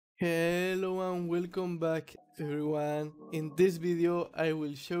Hello and welcome back everyone. In this video I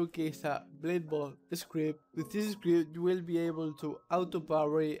will showcase a blade ball script. With this script you will be able to auto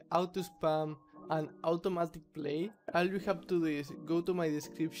parry, auto spam and automatic play. All you have to do is go to my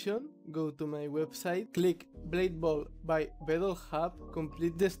description, go to my website, click blade ball by Bedol Hub,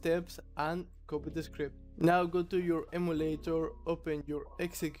 complete the steps and copy the script. Now go to your emulator, open your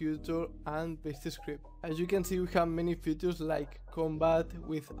executor and paste the script. As you can see we have many features like combat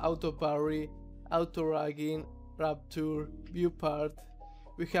with auto parry, auto ragging, rapture, view part.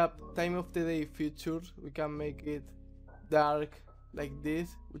 We have time of the day features, we can make it dark like this,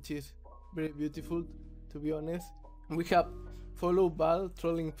 which is very beautiful to be honest. We have follow ball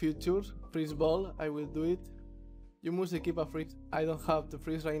trolling features, freeze ball, I will do it. You must keep a freeze, I don't have the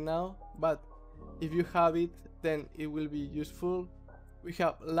freeze right now, but if you have it, then it will be useful. We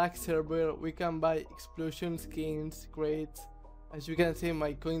have lag server, we can buy explosion skins, crates. As you can see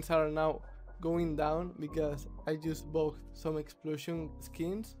my coins are now going down because I just bought some explosion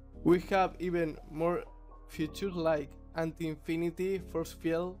skins. We have even more features like anti-infinity,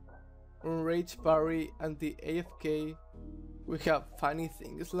 forcefield, unrage parry, anti-AFK. We have funny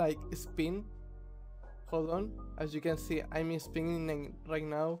things like spin. Hold on, as you can see I'm spinning right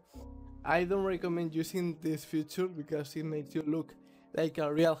now. I don't recommend using this feature because it makes you look like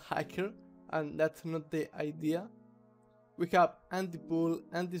a real hacker and that's not the idea. We have anti-pull,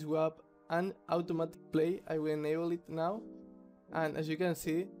 anti-swap and automatic play. I will enable it now, and as you can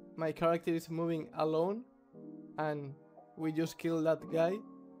see my character is moving alone and we just killed that guy.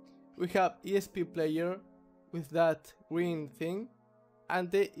 We have ESP player with that green thing and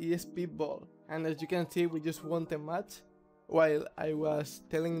the ESP ball, and as you can see we just won the match while I was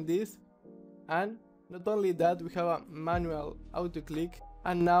telling this. And not only that, we have a manual auto click,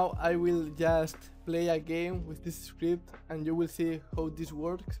 and now I will just play a game with this script and you will see how this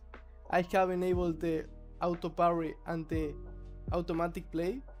works. I have enabled the auto parry and the automatic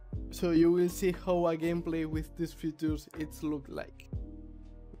play, so you will see how a gameplay with these features it's look like.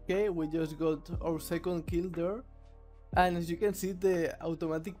 Okay, we just got our second kill there, and as you can see the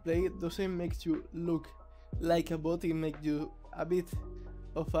automatic play doesn't make you look like a bot, it makes you a bit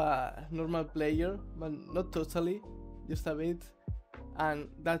of a normal player, but not totally, just a bit. And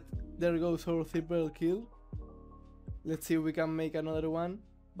that there goes our triple kill. Let's see if we can make another one,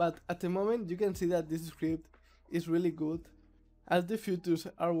 but at the moment you can see that this script is really good. As the features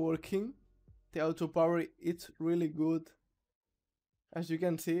are working, the auto parry it's really good. As you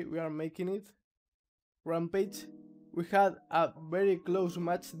can see we are making it. Rampage, we had a very close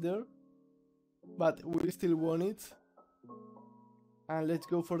match there, but we still won it. And let's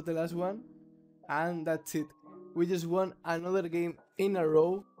go for the last one, and that's it. We just won another game in a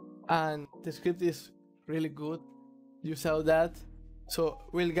row and the script is really good, you saw that. So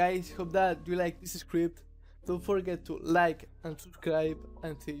well guys, hope that you like this script. Don't forget to like and subscribe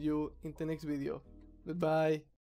and see you in the next video. Goodbye.